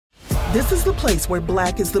This is the place where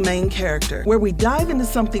Black is the main character, where we dive into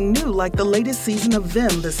something new like the latest season of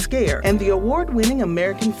Them, The Scare, and the award-winning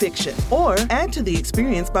American Fiction. Or add to the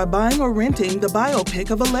experience by buying or renting the biopic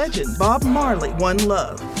of a legend, Bob Marley, One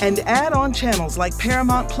Love. And add on channels like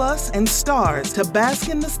Paramount Plus and Stars to bask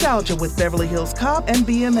in nostalgia with Beverly Hills Cop and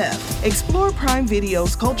BMF. Explore Prime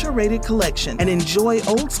Video's culture-rated collection and enjoy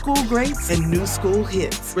old school greats and new school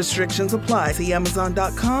hits. Restrictions apply. See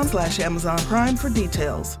Amazon.com/Amazon Prime for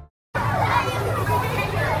details.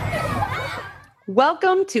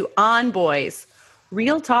 Welcome to On Boys,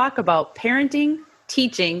 real talk about parenting,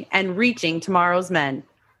 teaching, and reaching tomorrow's men.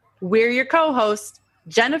 We're your co-hosts,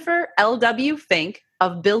 Jennifer L.W. Fink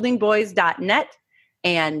of buildingboys.net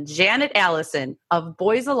and Janet Allison of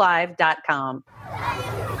boysalive.com.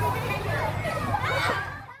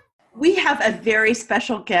 We have a very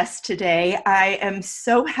special guest today. I am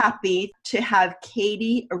so happy to have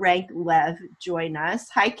Katie Rank-Lev join us.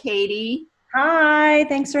 Hi, Katie. Hi,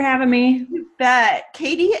 thanks for having me. You bet.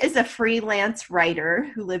 Katie is a freelance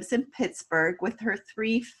writer who lives in Pittsburgh with her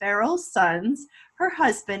 3 feral sons, her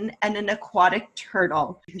husband, and an aquatic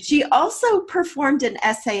turtle. She also performed an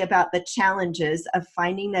essay about the challenges of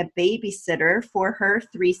finding a babysitter for her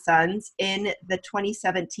 3 sons in the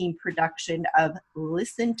 2017 production of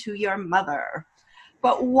Listen to Your Mother.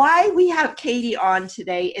 But why we have Katie on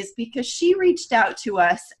today is because she reached out to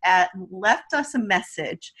us and left us a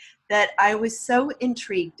message that I was so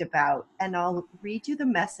intrigued about, and I'll read you the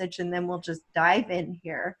message and then we'll just dive in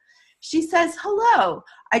here. She says, "Hello,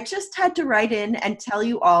 I just had to write in and tell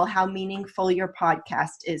you all how meaningful your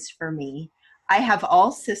podcast is for me. I have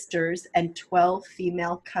all sisters and 12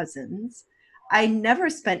 female cousins. I never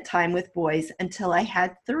spent time with boys until I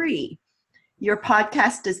had 3. Your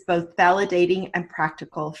podcast is both validating and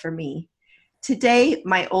practical for me. Today,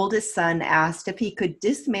 my oldest son asked if he could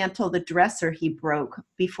dismantle the dresser he broke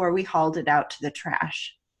before we hauled it out to the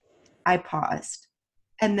trash. I paused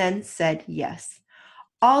and then said yes.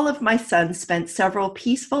 All of my sons spent several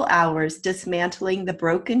peaceful hours dismantling the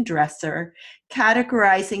broken dresser,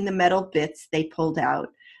 categorizing the metal bits they pulled out,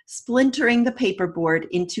 splintering the paperboard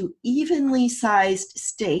into evenly sized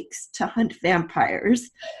stakes to hunt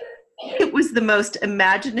vampires. It was the most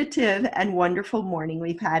imaginative and wonderful morning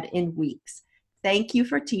we've had in weeks. Thank you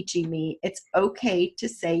for teaching me. It's okay to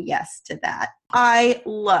say yes to that." I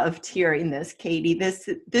loved hearing this, Katie. This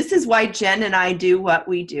is why Jen and I do what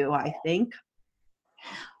we do, I think.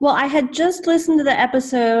 Well, I had just listened to the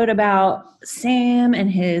episode about Sam and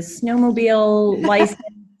his snowmobile license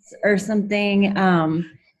or something. And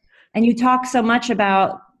you talk so much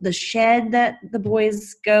about the shed that the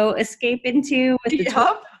boys go escape into with the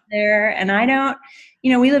top there. And I don't,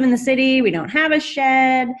 we live in the city. We don't have a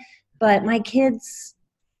shed. But my kids,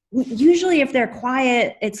 usually if they're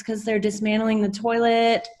quiet, it's because they're dismantling the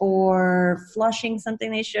toilet or flushing something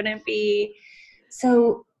they shouldn't be.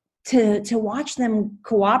 So to watch them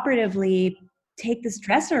cooperatively take this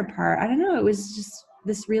dresser apart, I don't know, it was just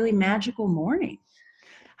this really magical morning.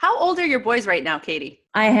 How old are your boys right now, Katie?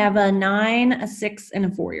 I have a 9, a 6, and a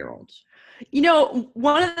 4-year-old.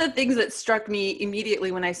 One of the things that struck me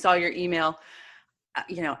immediately when I saw your email,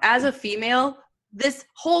 as a female, this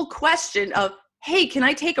whole question of, hey, can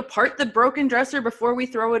I take apart the broken dresser before we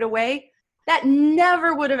throw it away? That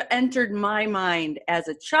never would have entered my mind as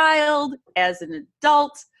a child, as an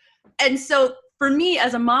adult. And so for me,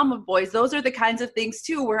 as a mom of boys, those are the kinds of things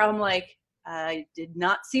too, where I'm like, I did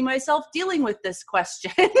not see myself dealing with this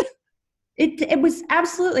question. It was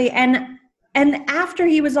absolutely. And after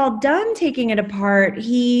he was all done taking it apart,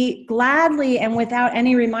 he gladly and without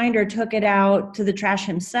any reminder took it out to the trash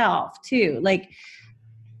himself too. Like,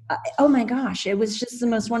 oh my gosh, it was just the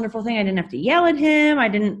most wonderful thing. I didn't have to yell at him. I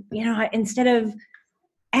didn't, instead of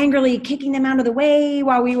angrily kicking them out of the way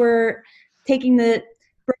while we were taking the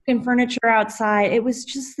broken furniture outside, it was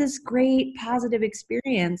just this great positive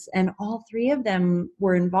experience. And all 3 of them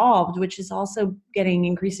were involved, which is also getting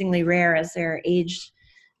increasingly rare as their age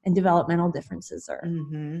and developmental differences are.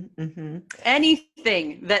 Mm-hmm, mm-hmm.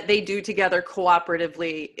 Anything that they do together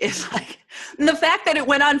cooperatively is like, and the fact that it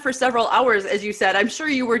went on for several hours, as you said, I'm sure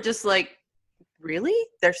you were just like, really?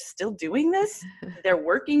 They're still doing this? They're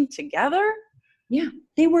working together? Yeah,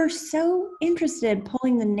 they were so interested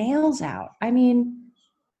pulling the nails out. I mean,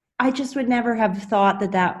 I just would never have thought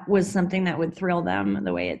that was something that would thrill them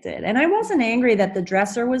the way it did. And I wasn't angry that the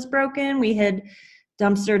dresser was broken. We had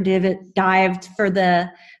dumpster dived for the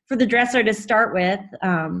dresser to start with,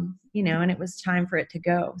 and it was time for it to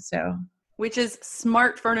go. So, which is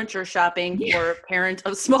smart furniture shopping for a parent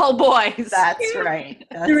of small boys. That's right.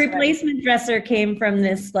 The replacement dresser came from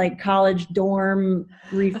this college dorm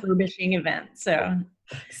refurbishing event. So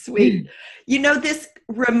Sweet. This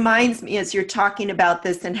reminds me, as you're talking about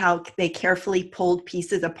this and how they carefully pulled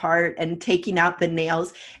pieces apart and taking out the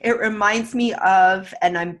nails, it reminds me of,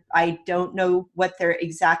 and I don't know what they're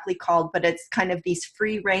exactly called, but it's kind of these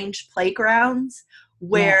free range playgrounds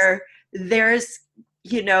where there's,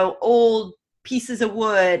 old pieces of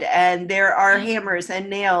wood and there are hammers and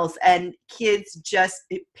nails, and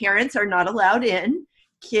parents are not allowed in.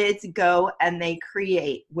 Kids go and they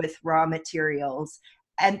create with raw materials.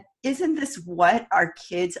 And isn't this what our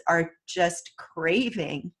kids are just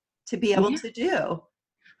craving to be able to do?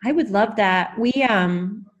 I would love that. We,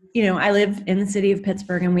 I live in the city of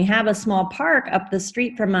Pittsburgh, and we have a small park up the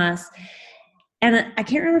street from us. And I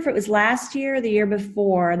can't remember if it was last year or the year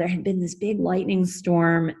before, there had been this big lightning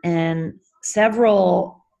storm and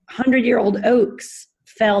several 100-year-old oaks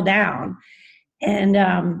fell down. And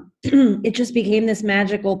it just became this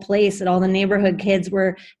magical place that all the neighborhood kids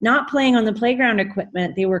were not playing on the playground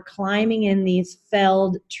equipment. They were climbing in these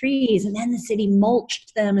felled trees, and then the city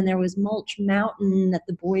mulched them, and there was Mulch Mountain that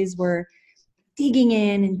the boys were digging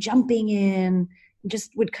in and jumping in, and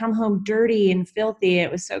just would come home dirty and filthy.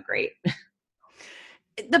 It was so great.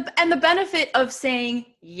 The benefit of saying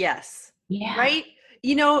yes, right?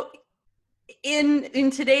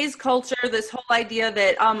 In today's culture, this whole idea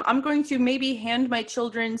that I'm going to maybe hand my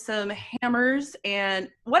children some hammers, and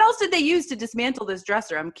what else did they use to dismantle this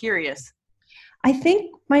dresser? I'm curious. I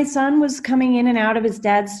think my son was coming in and out of his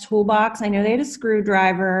dad's toolbox. I know they had a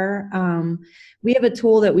screwdriver. We have a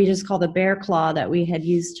tool that we just call the bear claw that we had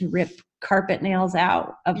used to rip carpet nails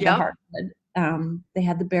out of the hardwood. They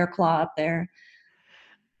had the bear claw up there.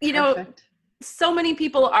 Perfect. So many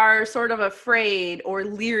people are sort of afraid or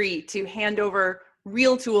leery to hand over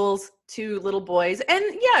real tools to little boys. And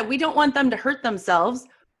we don't want them to hurt themselves,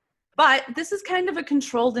 but this is kind of a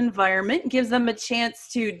controlled environment, gives them a chance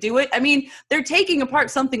to do it. I mean, they're taking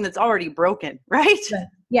apart something that's already broken, right?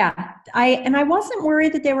 Yeah. I wasn't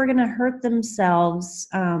worried that they were going to hurt themselves.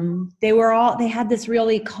 They had this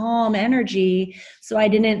really calm energy. So I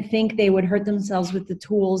didn't think they would hurt themselves with the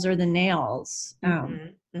tools or the nails.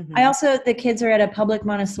 The kids are at a public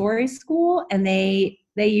Montessori school, and they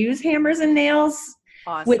use hammers and nails.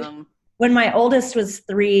 Awesome. Which, when my oldest was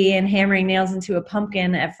 3 and hammering nails into a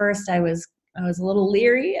pumpkin, at first I was a little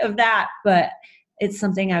leery of that, but it's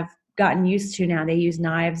something I've gotten used to now. They use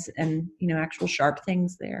knives and, actual sharp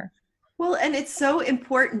things there. Well, and it's so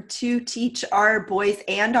important to teach our boys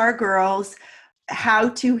and our girls how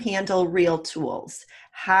to handle real tools,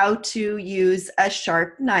 how to use a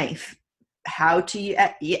sharp knife, how to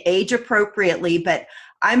age appropriately. But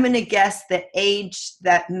I'm going to guess the age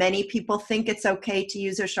that many people think it's okay to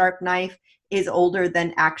use a sharp knife is older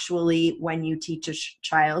than actually when you teach a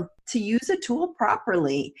child to use a tool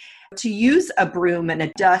properly, to use a broom and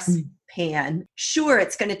a dust pan. Sure,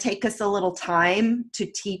 it's going to take us a little time to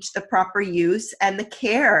teach the proper use and the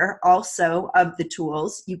care also of the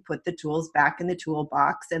tools. You put the tools back in the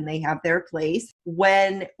toolbox and they have their place.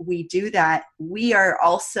 When we do that, we are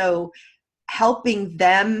also helping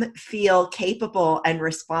them feel capable and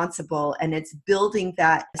responsible, and it's building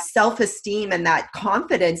that self-esteem and that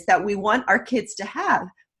confidence that we want our kids to have.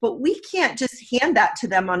 But we can't just hand that to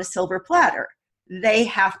them on a silver platter. They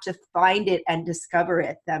have to find it and discover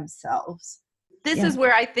it themselves. This is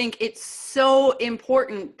where I think it's so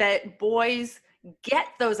important that boys get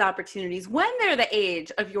those opportunities when they're the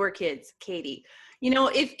age of your kids, Katie.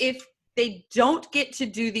 If they don't get to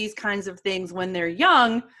do these kinds of things when they're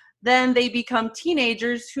young, then they become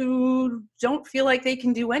teenagers who don't feel like they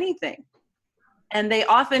can do anything. And they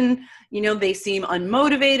often, they seem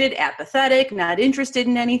unmotivated, apathetic, not interested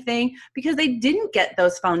in anything because they didn't get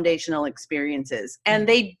those foundational experiences and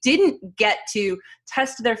they didn't get to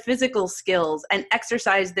test their physical skills and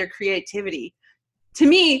exercise their creativity. To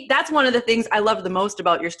me, that's one of the things I love the most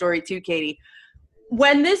about your story too, Katie.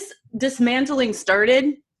 When this dismantling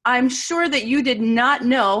started, I'm sure that you did not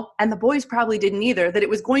know, and the boys probably didn't either, that it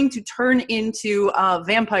was going to turn into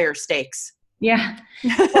vampire steaks. Yeah.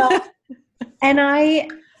 Well, and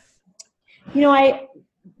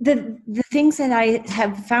the things that I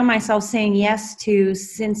have found myself saying yes to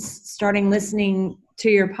since starting listening to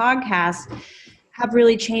your podcast have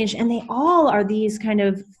really changed. And they all are these kind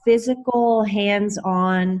of physical,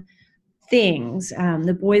 hands-on things.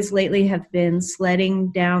 The boys lately have been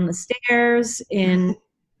sledding down the stairs in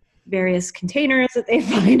various containers that they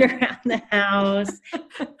find around the house.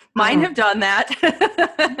 Mine have done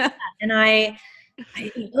that. And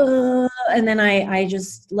and then I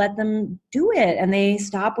just let them do it, and they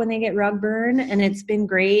stop when they get rug burn, and it's been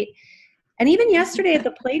great. And even yesterday at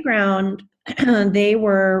the playground, they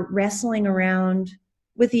were wrestling around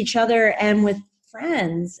with each other and with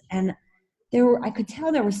friends. And I could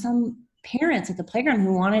tell there were some parents at the playground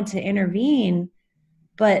who wanted to intervene,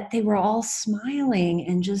 but they were all smiling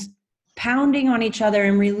and just pounding on each other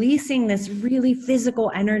and releasing this really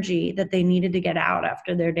physical energy that they needed to get out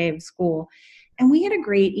after their day of school. And we had a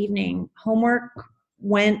great evening. Homework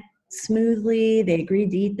went smoothly. They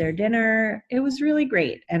agreed to eat their dinner. It was really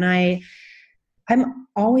great. And I'm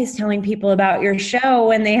always telling people about your show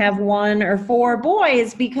when they have 1 or 4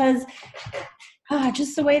 boys, because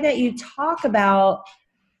just the way that you talk about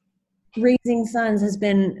raising sons has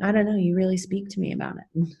been, I don't know, you really speak to me about it.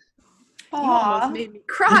 You almost made me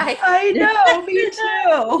cry. I know, me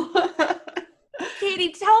too.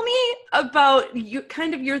 Katie, tell me about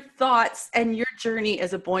your thoughts and your journey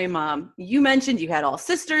as a boy mom. You mentioned you had all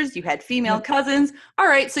sisters, you had female cousins. All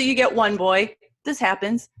right, so you get 1 boy. This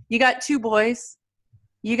happens. You got 2 boys.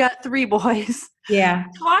 You got 3 boys. Yeah.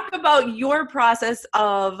 Talk about your process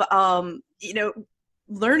of,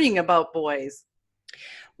 learning about boys.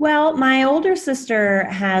 Well, my older sister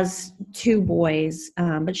has 2 boys,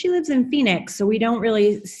 but she lives in Phoenix, so we don't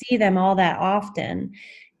really see them all that often.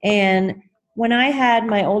 And when I had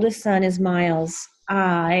my oldest son is Miles,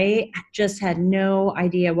 I just had no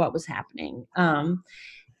idea what was happening.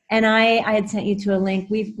 And I had sent you to a link.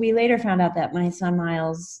 We later found out that my son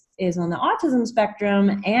Miles is on the autism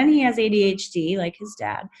spectrum and he has ADHD like his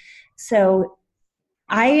dad. So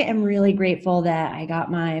I am really grateful that I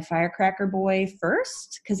got my firecracker boy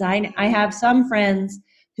first, because I have some friends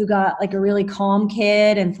who got like a really calm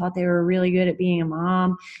kid and thought they were really good at being a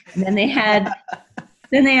mom. And then they had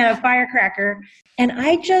a firecracker. And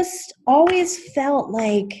I just always felt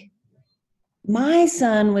like my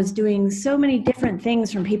son was doing so many different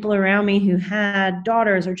things from people around me who had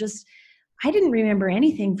daughters, or just, I didn't remember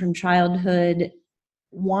anything from childhood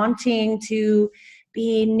wanting to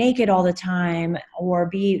be naked all the time or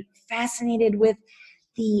be fascinated with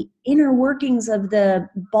the inner workings of the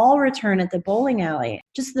ball return at the bowling alley.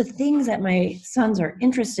 Just the things that my sons are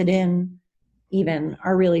interested in even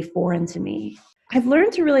are really foreign to me. I've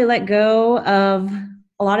learned to really let go of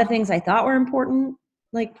a lot of things I thought were important,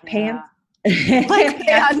 like pants. Like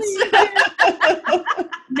pants.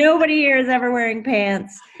 Nobody here is ever wearing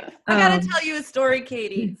pants. I gotta tell you a story,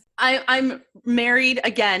 Katie. I'm married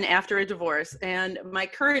again after a divorce, and my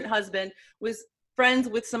current husband was friends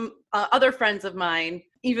with some other friends of mine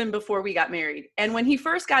even before we got married. And when he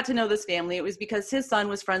first got to know this family, it was because his son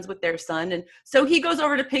was friends with their son. And so he goes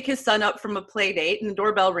over to pick his son up from a play date, and the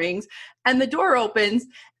doorbell rings and the door opens,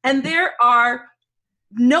 and there are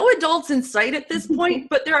no adults in sight at this point,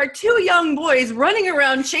 but there are 2 young boys running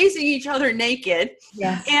around chasing each other naked.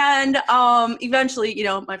 Yes. And eventually,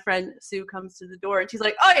 my friend Sue comes to the door and she's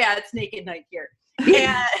like, "Oh yeah, it's naked night here." And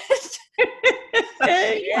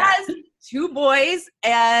he has 2 boys,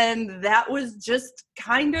 and that was just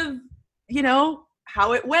kind of,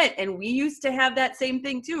 how it went. And we used to have that same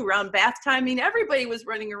thing too around bath time. I mean, everybody was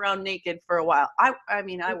running around naked for a while. I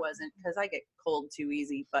wasn't, because I get cold too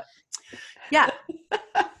easy, but yeah.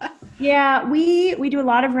 Yeah, we do a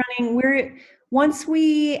lot of running. Once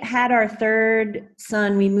we had our 3rd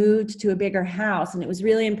son, we moved to a bigger house, and it was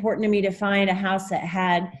really important to me to find a house that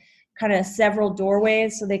had kind of several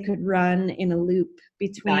doorways so they could run in a loop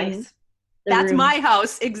between. Nice. That's rooms. my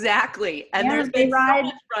house, exactly. And there's been so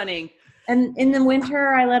much running. And in the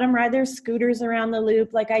winter, I let them ride their scooters around the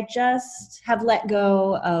loop. Like, I just have let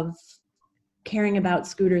go of caring about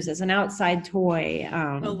scooters as an outside toy.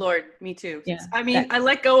 Oh Lord, me too. Yeah. I mean, I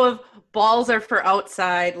let go of balls are for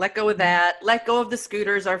outside, let go of that, let go of the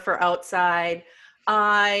scooters are for outside.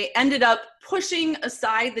 I ended up pushing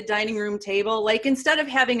aside the dining room table. Like, instead of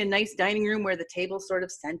having a nice dining room where the table's sort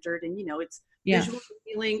of centered and, it's visual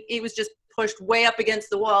appealing, it was just pushed way up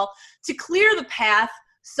against the wall to clear the path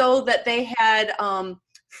so that they had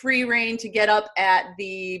free reign to get up at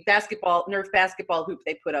the Nerf basketball hoop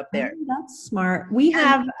they put up there. Oh, that's smart. We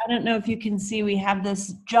have, I don't know if you can see, we have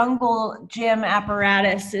this jungle gym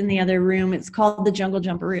apparatus in the other room. It's called the Jungle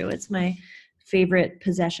Jumperoo. It's my favorite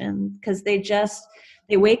possession, because they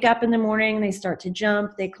wake up in the morning, they start to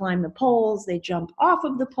jump, they climb the poles, they jump off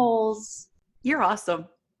of the poles. You're awesome.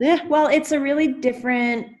 Yeah, well, it's a really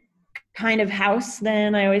different kind of house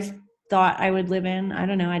than I always thought I would live in. I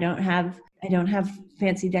don't know. I don't have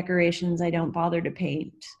fancy decorations. I don't bother to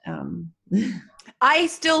paint. I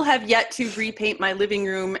still have yet to repaint my living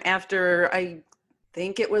room after, I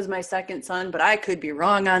think it was my 2nd son, but I could be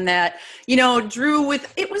wrong on that. Drew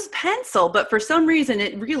it was pencil, but for some reason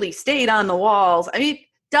it really stayed on the walls. I mean, it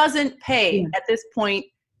doesn't pay at this point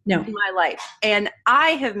in my life. And I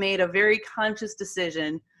have made a very conscious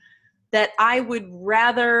decision that I would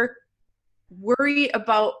rather worry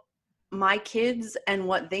about my kids and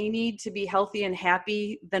what they need to be healthy and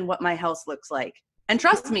happy than what my house looks like. And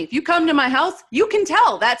trust me, if you come to my house, you can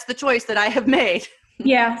tell that's the choice that I have made.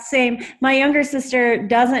 Yeah, same. My younger sister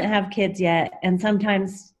doesn't have kids yet, and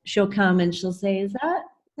sometimes she'll come and she'll say, is that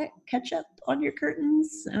ketchup on your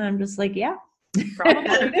curtains? And I'm just like, yeah.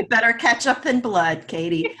 Probably better ketchup than blood,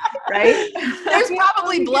 Katie, right? There's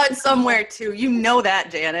probably blood somewhere too. You know that,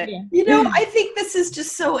 Janet. Yeah. You know, I think this is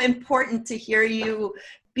just so important to hear you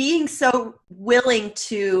being so willing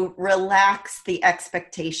to relax the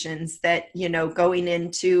expectations that, you know, going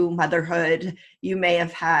into motherhood you may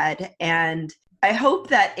have had. And I hope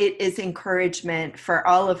that it is encouragement for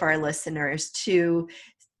all of our listeners to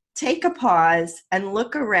take a pause and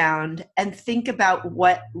look around and think about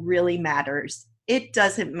what really matters. It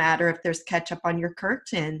doesn't matter if there's ketchup on your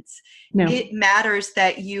curtains. No. It matters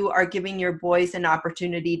that you are giving your boys an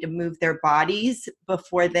opportunity to move their bodies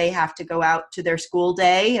before they have to go out to their school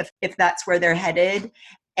day, if that's where they're headed.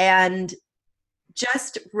 And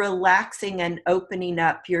just relaxing and opening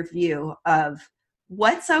up your view of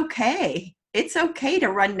what's okay. It's okay to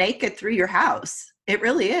run naked through your house. It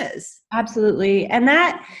really is. Absolutely. And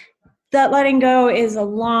that letting go is a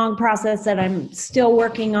long process that I'm still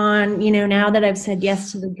working on. You know, now that I've said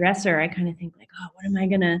yes to the dresser, I kind of think like, oh, what am I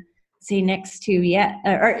going to say next to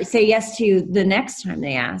or say yes to the next time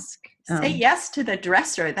they ask? Say yes to the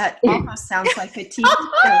dresser. That almost sounds like a TV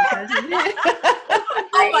show, doesn't it?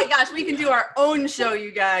 Oh my gosh, we can do our own show,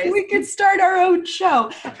 you guys. We could start our own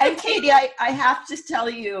show. And Katie, I have to tell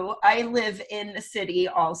you, I live in the city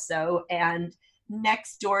also, and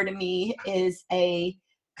next door to me is a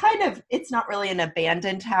kind of, it's not really an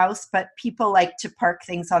abandoned house, but people like to park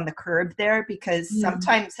things on the curb there because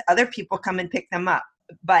sometimes other people come and pick them up.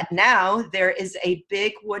 But now there is a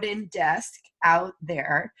big wooden desk out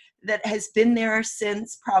there that has been there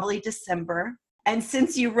since probably December. And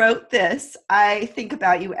since you wrote this, I think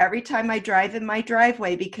about you every time I drive in my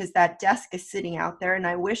driveway because that desk is sitting out there, and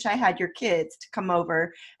I wish I had your kids to come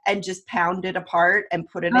over and just pound it apart and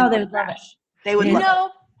put it in the trash. They would love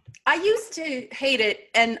it. I used to hate it,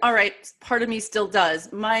 and all right, part of me still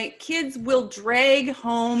does. My kids will drag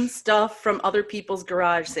home stuff from other people's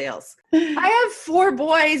garage sales. I have 4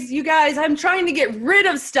 boys, you guys. I'm trying to get rid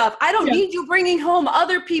of stuff. I don't need you bringing home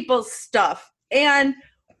other people's stuff. And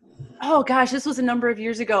oh gosh, this was a number of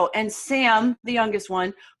years ago. And Sam, the youngest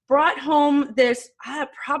one, brought home this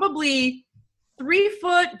probably 3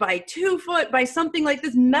 foot by 2 foot by something like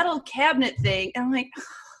this metal cabinet thing. And I'm like,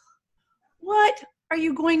 what are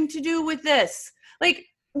you going to do with this? Like,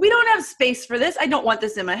 we don't have space for this. I don't want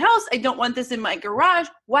this in my house. I don't want this in my garage.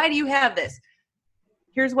 Why do you have this?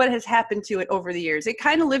 Here's what has happened to it over the years. It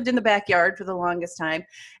kind of lived in the backyard for the longest time.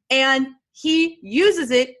 And he uses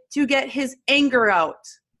it to get his anger out.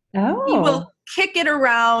 Oh. He will kick it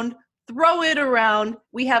around, throw it around.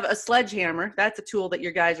 We have a sledgehammer. That's a tool that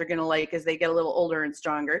your guys are going to like as they get a little older and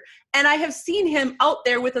stronger. And I have seen him out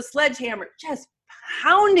there with a sledgehammer just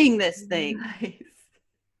pounding this thing. Nice.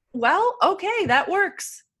 Well, okay, that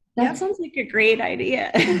works. That sounds like a great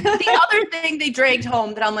idea. The other thing they dragged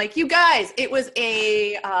home that I'm like, you guys, it was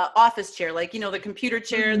a office chair, like, you know, the computer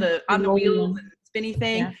chair, the on the wheels and spinny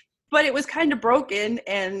thing. Yeah. But it was kind of broken,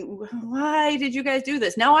 and why did you guys do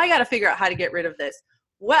this? Now I got to figure out how to get rid of this.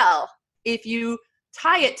 Well, if you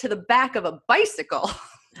tie it to the back of a bicycle,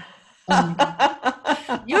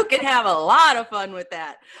 you can have a lot of fun with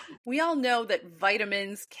that. We all know that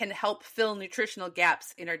vitamins can help fill nutritional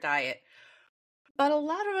gaps in our diet. But a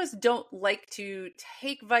lot of us don't like to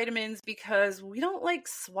take vitamins because we don't like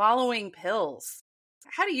swallowing pills.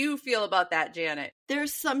 How do you feel about that, Janet?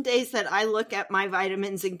 There's some days that I look at my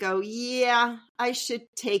vitamins and go, yeah, I should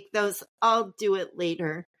take those. I'll do it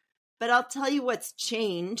later. But I'll tell you what's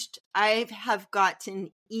changed. I have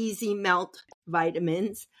gotten Easy Melt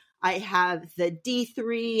vitamins. I have the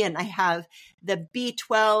D3 and I have the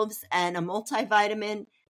B12s and a multivitamin.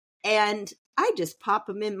 And I just pop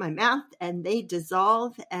them in my mouth and they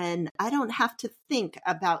dissolve, and I don't have to think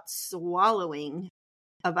about swallowing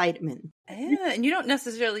a vitamin. Yeah, and you don't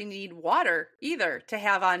necessarily need water either to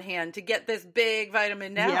have on hand to get this big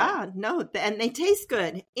vitamin down. Yeah, no, and they taste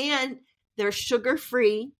good. And they're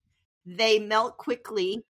sugar-free. They melt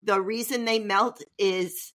quickly. The reason they melt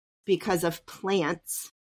is because of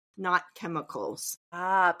plants, not chemicals.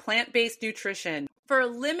 Plant-based nutrition. For a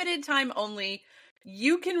limited time only,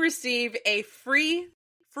 you can receive a free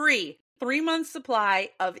 3-month supply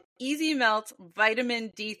of Easy Melt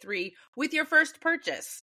Vitamin D3 with your first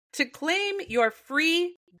purchase. To claim your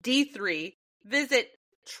free D3, visit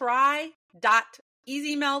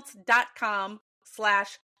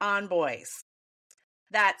try.easymelt.com/onboys.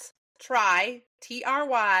 That's try,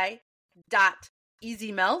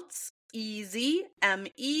 www.easymelts,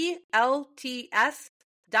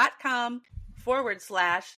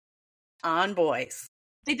 easymelts.com/onboys.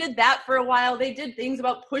 They did that for a while. They did things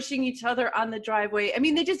about pushing each other on the driveway. I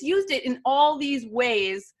mean, they just used it in all these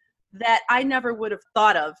ways that I never would have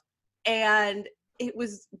thought of. And it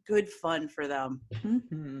was good fun for them.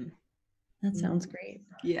 Mm-hmm. That sounds great.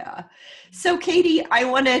 Yeah. So, Katie, I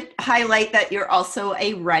want to highlight that you're also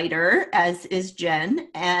a writer, as is Jen,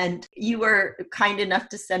 and you were kind enough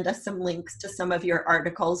to send us some links to some of your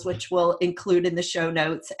articles, which we'll include in the show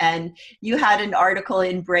notes. And you had an article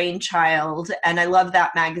in Brainchild, and I love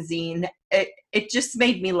that magazine. It just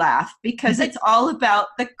made me laugh because it's all about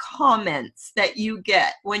the comments that you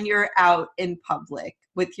get when you're out in public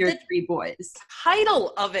with your three boys.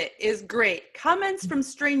 Title of it is great. Comments from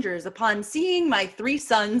strangers upon seeing my three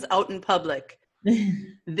sons out in public.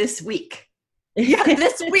 This week. Yeah,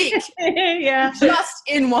 this week. Yeah. Just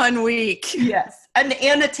in 1 week. Yes. An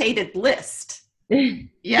annotated list.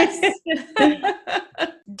 Yes.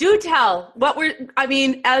 Do tell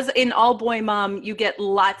as an all boy mom, you get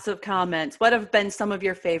lots of comments. What have been some of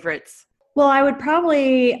your favorites? Well, I would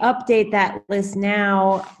probably update that list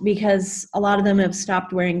now because a lot of them have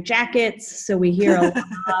stopped wearing jackets. So we hear a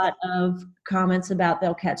lot of comments about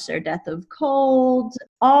they'll catch their death of cold.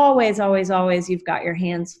 Always, always, always, you've got your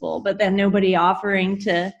hands full, but then nobody offering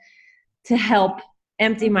to help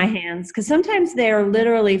empty my hands. Because sometimes they're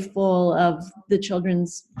literally full of the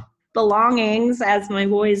children's belongings as my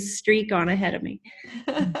boys streak on ahead of me.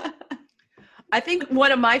 I think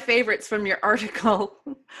one of my favorites from your article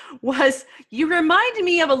was, you remind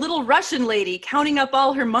me of a little Russian lady counting up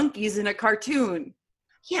all her monkeys in a cartoon.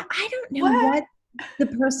 Yeah, I don't know what the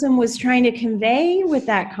person was trying to convey with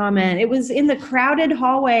that comment. It was in the crowded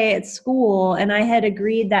hallway at school, and I had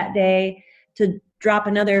agreed that day to drop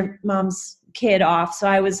another mom's kid off. So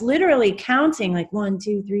I was literally counting like 1,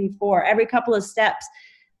 2, 3, 4. Every couple of steps,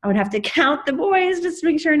 I would have to count the boys just to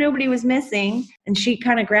make sure nobody was missing. And she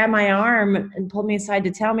kind of grabbed my arm and pulled me aside to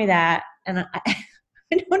tell me that. And I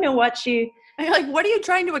don't know what she... I'm like, what are you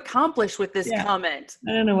trying to accomplish with this comment?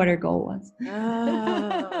 I don't know what her goal was.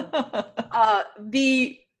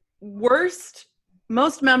 The worst,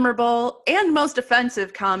 most memorable, and most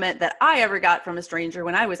offensive comment that I ever got from a stranger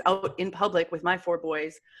when I was out in public with my 4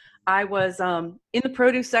 boys, I was in the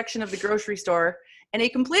produce section of the grocery store, and a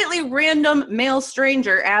completely random male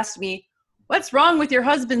stranger asked me, "What's wrong with your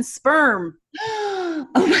husband's sperm?" Oh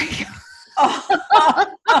my God.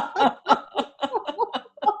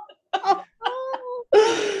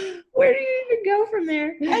 Where do you even go from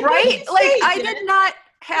there? Right? Like, I did not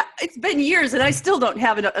have, it's been years and I still don't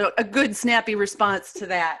have a good snappy response to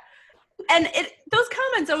that. And those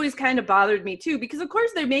comments always kind of bothered me too, because of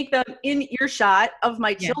course they make them in earshot of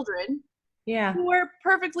my children. Yeah. Who are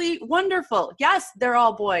perfectly wonderful. Yes, they're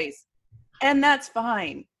all boys. And that's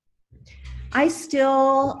fine. It's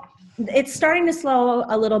starting to slow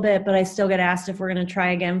a little bit, but I still get asked if we're going to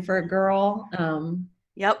try again for a girl.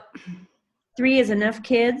 Yep. 3 is enough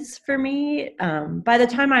kids for me. By the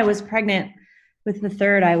time I was pregnant with the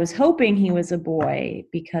 3rd, I was hoping he was a boy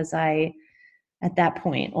because I, at that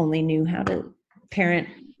point, only knew how to parent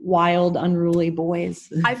wild, unruly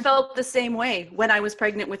boys. I felt the same way when I was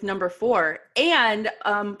pregnant with number 4, and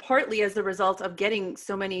partly as the result of getting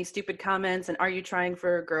so many stupid comments and "Are you trying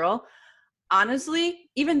for a girl?" Honestly,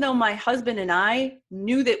 even though my husband and I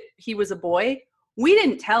knew that he was a boy, we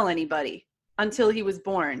didn't tell anybody until he was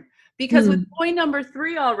born. Because with boy number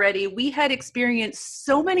 3 already, we had experienced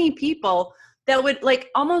so many people that would like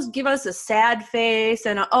almost give us a sad face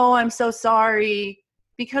and "Oh, I'm so sorry,"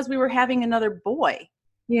 because we were having another boy.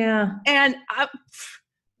 Yeah. And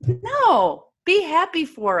no, be happy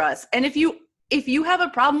for us. And if you have a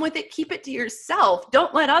problem with it, keep it to yourself.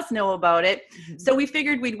 Don't let us know about it. Mm-hmm. So we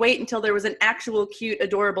figured we'd wait until there was an actual cute,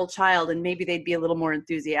 adorable child, and maybe they'd be a little more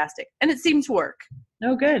enthusiastic. And it seemed to work.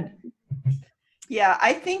 Oh, good. Yeah,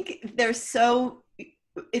 I think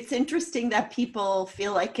it's interesting that people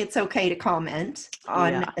feel like it's okay to comment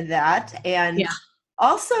on that. And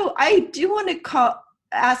also, I do want to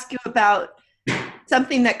ask you about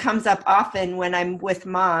something that comes up often when I'm with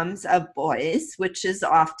moms of boys, which is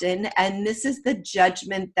often, and this is the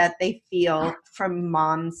judgment that they feel from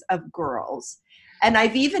moms of girls. And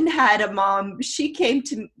I've even had a mom, she came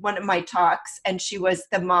to one of my talks, and she was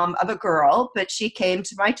the mom of a girl, but she came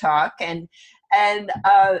to my talk, and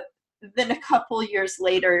then a couple years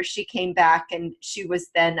later, she came back and she was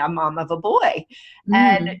then a mom of a boy.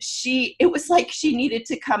 And it was like she needed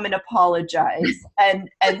to come and apologize and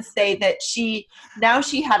say that she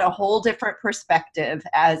had a whole different perspective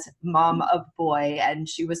as mom of boy. And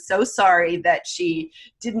she was so sorry that she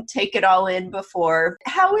didn't take it all in before.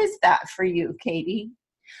 How is that for you, Katie?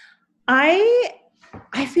 I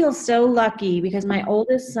feel so lucky because my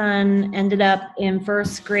oldest son ended up in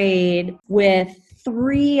first grade with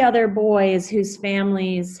 3 other boys whose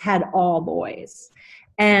families had all boys.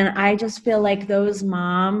 And I just feel like those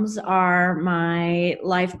moms are my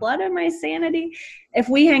lifeblood and my sanity. If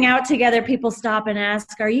we hang out together, people stop and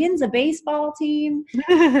ask, are you in the baseball team?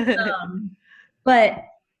 But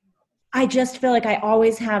I just feel like I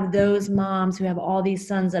always have those moms who have all these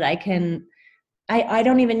sons that I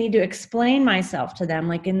don't even need to explain myself to them,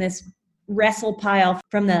 like in this wrestle pile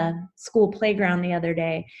from the school playground the other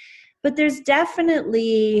day. But there's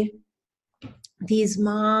definitely these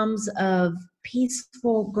moms of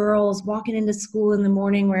peaceful girls walking into school in the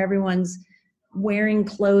morning where everyone's wearing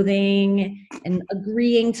clothing and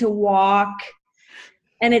agreeing to walk.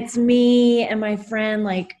 And it's me and my friend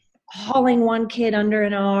like hauling one kid under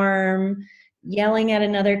an arm, yelling at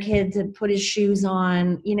another kid to put his shoes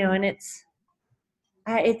on, and it's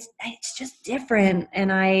just different.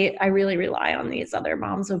 And I really rely on these other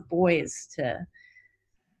moms of boys to,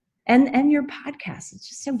 and your podcast, it's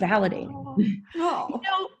just so validating.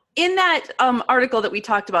 In that article that we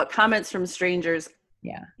talked about, comments from strangers,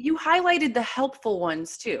 you highlighted the helpful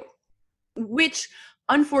ones too, which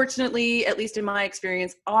unfortunately, at least in my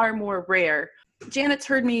experience, are more rare. Janet's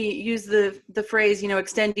heard me use the phrase,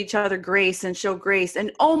 extend each other grace and show grace.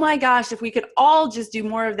 And oh my gosh, if we could all just do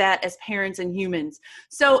more of that as parents and humans.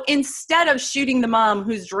 So instead of shooting the mom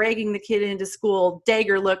who's dragging the kid into school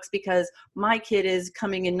dagger looks because my kid is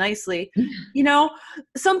coming in nicely,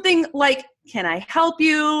 something like, can I help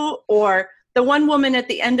you? Or the one woman at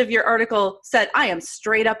the end of your article said, I am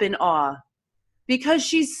straight up in awe because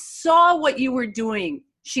she saw what you were doing.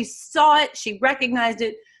 She saw it, she recognized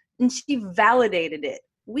it, and she validated it.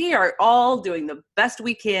 We are all doing the best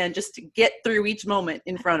we can just to get through each moment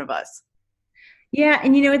in front of us. Yeah,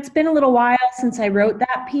 and it's been a little while since I wrote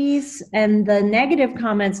that piece, and the negative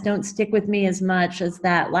comments don't stick with me as much as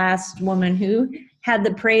that last woman who had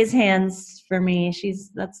the praise hands for me.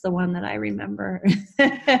 That's the one that I remember.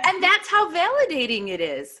 And that's how validating it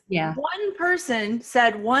is. Yeah. One person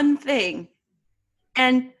said one thing,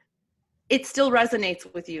 and it still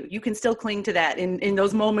resonates with you. You can still cling to that in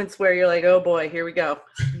those moments where you're like, oh boy, here we go.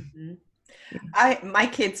 Mm-hmm. My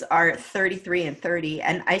kids are 33 and 30,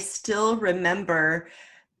 and I still remember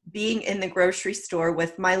being in the grocery store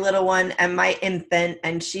with my little one and my infant,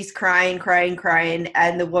 and she's crying,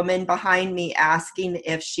 and the woman behind me asking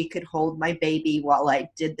if she could hold my baby while I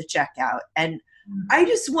did the checkout. And I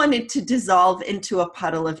just wanted to dissolve into a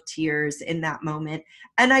puddle of tears in that moment.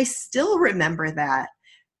 And I still remember that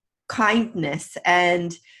kindness.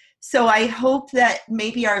 And so I hope that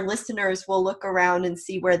maybe our listeners will look around and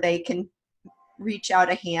see where they can reach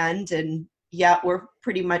out a hand. And we're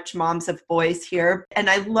pretty much moms of boys here. And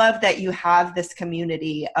I love that you have this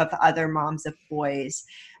community of other moms of boys.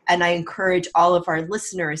 And I encourage all of our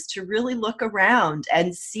listeners to really look around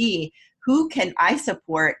and see who can I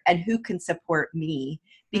support and who can support me,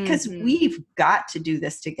 because we've got to do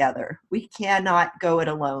this together. We cannot go it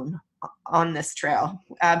alone on this trail.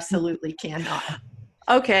 Absolutely cannot.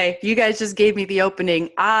 Okay, you guys just gave me the opening.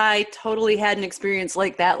 I totally had an experience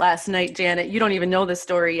like that last night, Janet. You don't even know this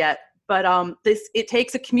story yet. But it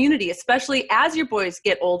takes a community, especially as your boys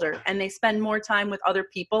get older and they spend more time with other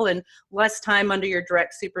people and less time under your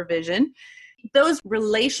direct supervision. Those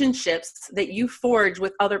relationships that you forge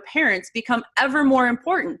with other parents become ever more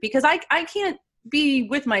important, because I can't be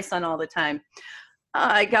with my son all the time.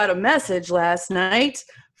 I got a message last night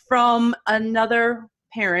from another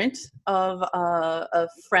parent of a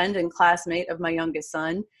friend and classmate of my youngest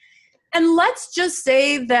son. And let's just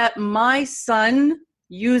say that my son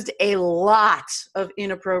used a lot of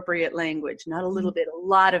inappropriate language, not a little bit, a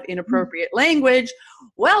lot of inappropriate language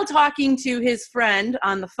while talking to his friend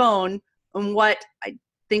on the phone. And what I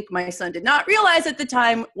think my son did not realize at the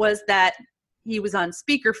time was that he was on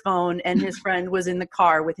speakerphone and his friend was in the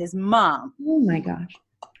car with his mom. Oh my gosh.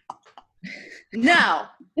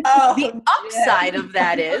 Now, the upside of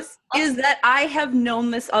that is that I have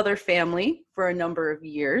known this other family for a number of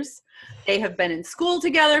years. They have been in school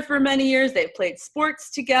together for many years. They've played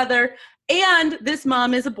sports together. And this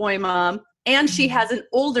mom is a boy mom, and she has an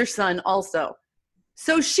older son also.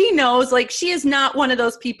 So she knows, like, she is not one of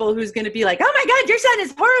those people who's going to be like, oh my God, your son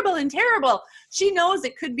is horrible and terrible. She knows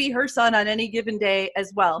it could be her son on any given day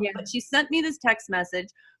as well. Yeah. But she sent me this text message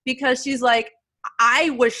because she's like, I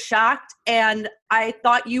was shocked and I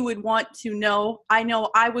thought you would want to know. I know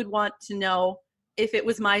I would want to know if it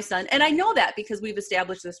was my son. And I know that because we've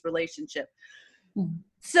established this relationship. Mm.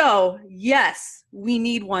 So yes, we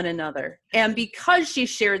need one another. And because she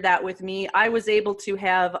shared that with me, I was able to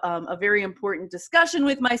have a very important discussion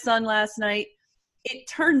with my son last night. It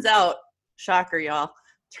turns out, shocker y'all,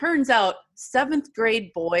 turns out 7th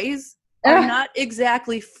grade boys are not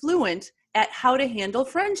exactly fluent at how to handle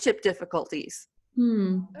friendship difficulties.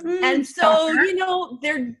 And so, you know,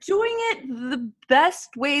 they're doing it the best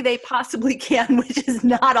way they possibly can, which is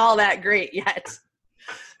not all that great yet.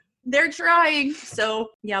 They're trying.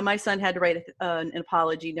 So, yeah, my son had to write an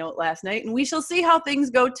apology note last night, and we shall see how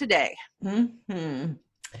things go today. Mm-hmm.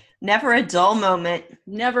 Never a dull moment.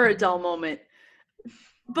 Never a dull moment.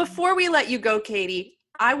 Before we let you go, Katie,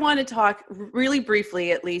 I want to talk really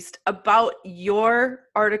briefly, at least, about your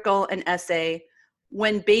article and essay,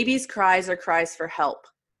 When Babies Cries or Cries for Help.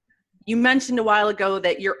 You mentioned a while ago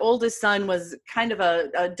that your oldest son was kind of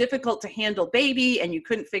a difficult to handle baby, and you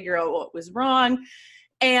couldn't figure out what was wrong.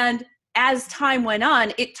 And as time went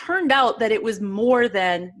on, it turned out that it was more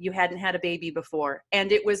than you hadn't had a baby before.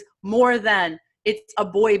 And it was more than it's a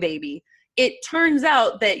boy baby. It turns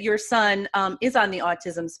out that your son is on the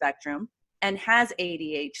autism spectrum and has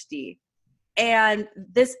ADHD. And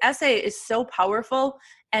this essay is so powerful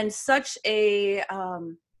and such a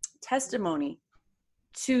testimony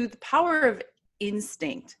to the power of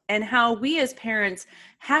instinct and how we as parents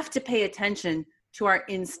have to pay attention to our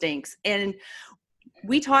instincts. And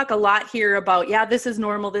we talk a lot here about, yeah, this is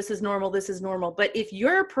normal, this is normal, this is normal. But if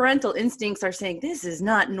your parental instincts are saying, this is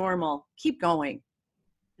not normal, keep going.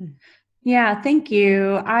 Yeah, thank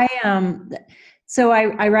you. So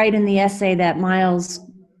I write in the essay that Miles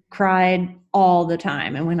cried all the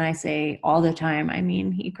time. And when I say all the time, I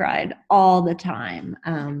mean he cried all the time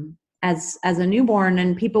as a newborn.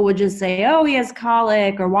 And people would just say, oh, he has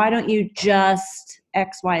colic, or why don't you just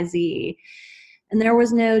XYZ? And there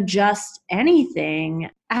was no just anything.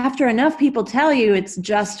 After enough people tell you it's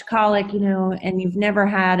just colic, you know, and you've never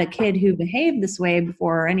had a kid who behaved this way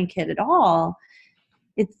before, or any kid at all,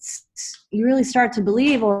 you really start to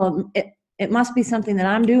believe, well, it must be something that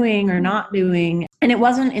I'm doing or not doing. And it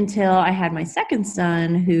wasn't until I had my second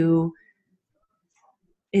son, who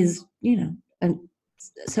is, you know,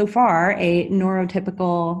 so far a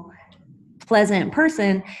neurotypical, pleasant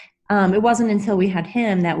person. It wasn't until we had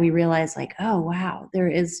him that we realized, like, oh, wow, there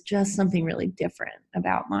is just something really different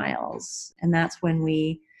about Miles. And that's when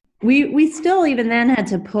we still even then had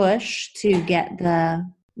to push to get the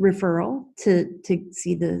referral to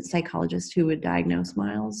see the psychologist who would diagnose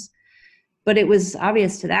Miles. But it was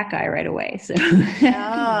obvious to that guy right away. So,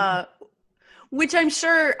 which I'm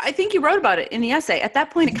sure, I think you wrote about it in the essay. At that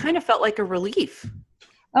point, it kind of felt like a relief.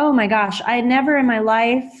 Oh my gosh, I never in my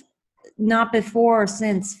life, not before or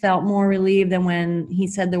since, felt more relieved than when he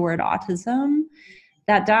said the word autism,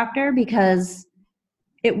 that doctor, because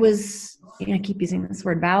it was, I keep using this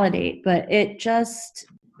word validate, but it just,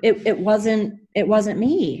 it wasn't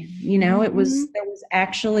me, you know, there was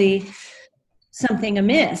actually something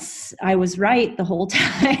amiss. I was right the whole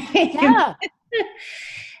time. Yeah.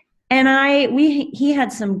 And he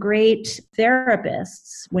had some great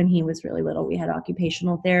therapists when he was really little. We had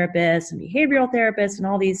occupational therapists and behavioral therapists and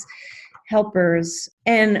all these helpers.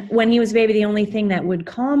 And when he was a baby, the only thing that would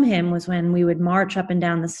calm him was when we would march up and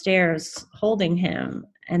down the stairs holding him.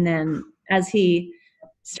 And then as he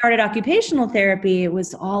started occupational therapy, it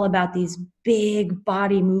was all about these big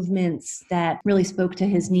body movements that really spoke to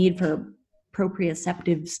his need for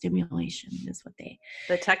proprioceptive stimulation, is what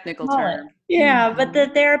the technical term. Yeah, but the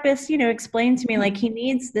therapist, you know, explained to me, like, he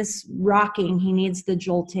needs this rocking, he needs the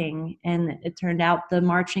jolting. And it turned out the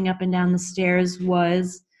marching up and down the stairs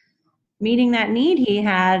was meeting that need he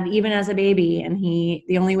had even as a baby. And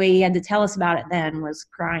the only way he had to tell us about it then was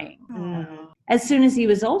crying. As soon as he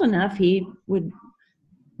was old enough, he would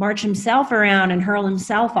march himself around and hurl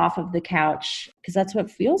himself off of the couch, because that's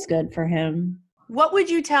what feels good for him. What would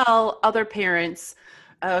you tell other parents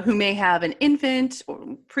who may have an infant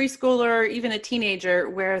or preschooler, even a teenager,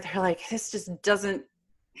 where they're like, this just doesn't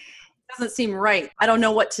seem right, I don't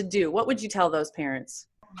know what to do? What would you tell those parents?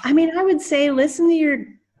 I mean, I would say listen to your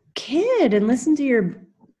kid and listen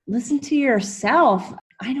to yourself.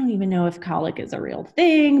 I don't even know if colic is a real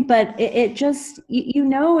thing, but it just, you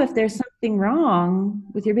know, if there's something wrong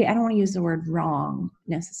with your baby. I don't want to use the word wrong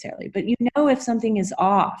necessarily, but you know if something is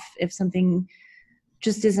off, if something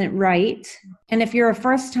just isn't right. And if you're a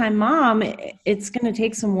first-time mom, it's going to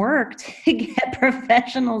take some work to get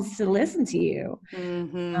professionals to listen to you,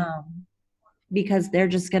 because they're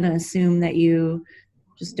just going to assume that you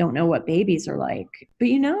just don't know what babies are like. But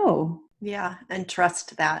you know. Yeah, and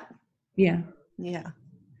trust that. Yeah. Yeah.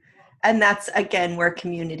 And that's, again, where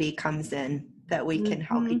community comes in, that we can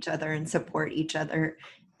help each other and support each other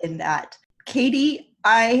in that. Katie,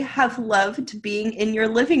 I have loved being in your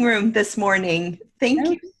living room this morning. Thank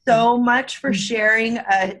you so much for sharing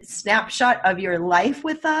a snapshot of your life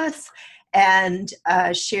with us and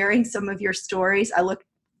sharing some of your stories. I look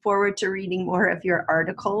forward to reading more of your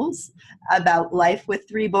articles about life with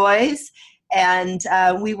 3 boys, and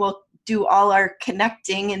we will do all our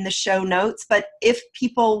connecting in the show notes. But if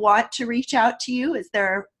people want to reach out to you, is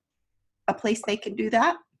there a place they can do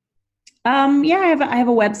that? Yeah, I have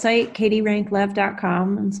a website,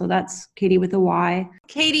 KatieRanklev.com. And so that's Katie with a Y.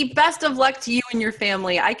 Katie, best of luck to you and your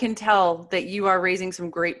family. I can tell that you are raising some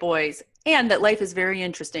great boys and that life is very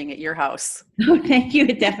interesting at your house. Oh, thank you.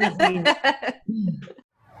 It definitely is.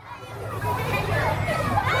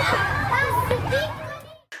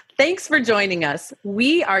 Thanks for joining us.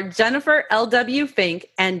 We are Jennifer L.W. Fink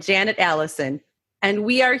and Janet Allison, and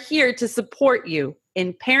we are here to support you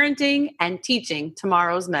in parenting and teaching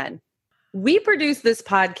tomorrow's men. We produce this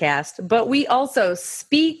podcast, but we also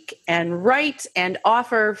speak and write and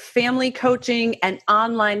offer family coaching and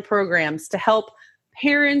online programs to help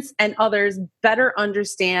parents and others better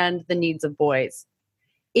understand the needs of boys.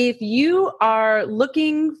 If you are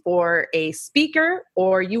looking for a speaker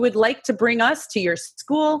or you would like to bring us to your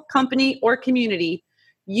school, company, or community,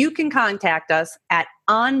 you can contact us at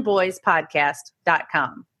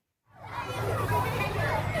onboyspodcast.com.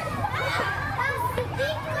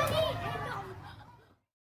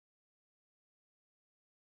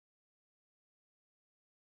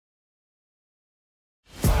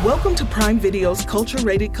 Welcome to Prime Video's Culture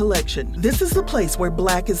Rated Collection. This is the place where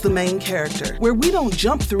Black is the main character, where we don't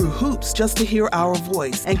jump through hoops just to hear our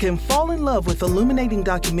voice, and can fall in love with illuminating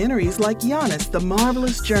documentaries like Giannis, The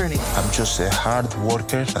Marvelous Journey. I'm just a hard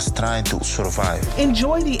worker that's trying to survive.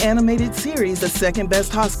 Enjoy the animated series, The Second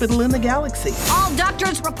Best Hospital in the Galaxy. All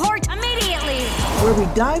doctors report immediately! Where we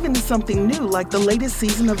dive into something new like the latest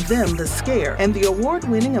season of Them, The Scare, and the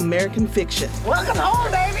award-winning American Fiction. Welcome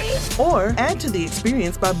home, baby! Or add to the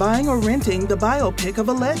experience by buying or renting the biopic of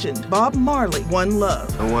a legend, Bob Marley, One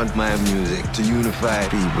Love. I want my music to unify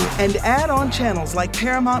people. And add on channels like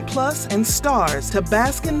Paramount Plus and Stars to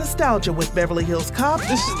bask in nostalgia with Beverly Hills Cop.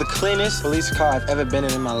 This is the cleanest police car I've ever been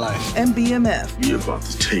in my life. And BMF. You're about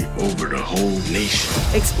to take over the whole nation.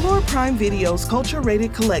 Explore Prime Video's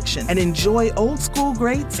culture-rated collection and enjoy old school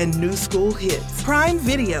greats and new school hits. Prime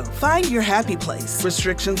Video. Find your happy place.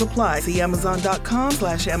 Restrictions apply. See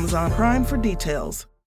Amazon.com/Amazon Prime for details.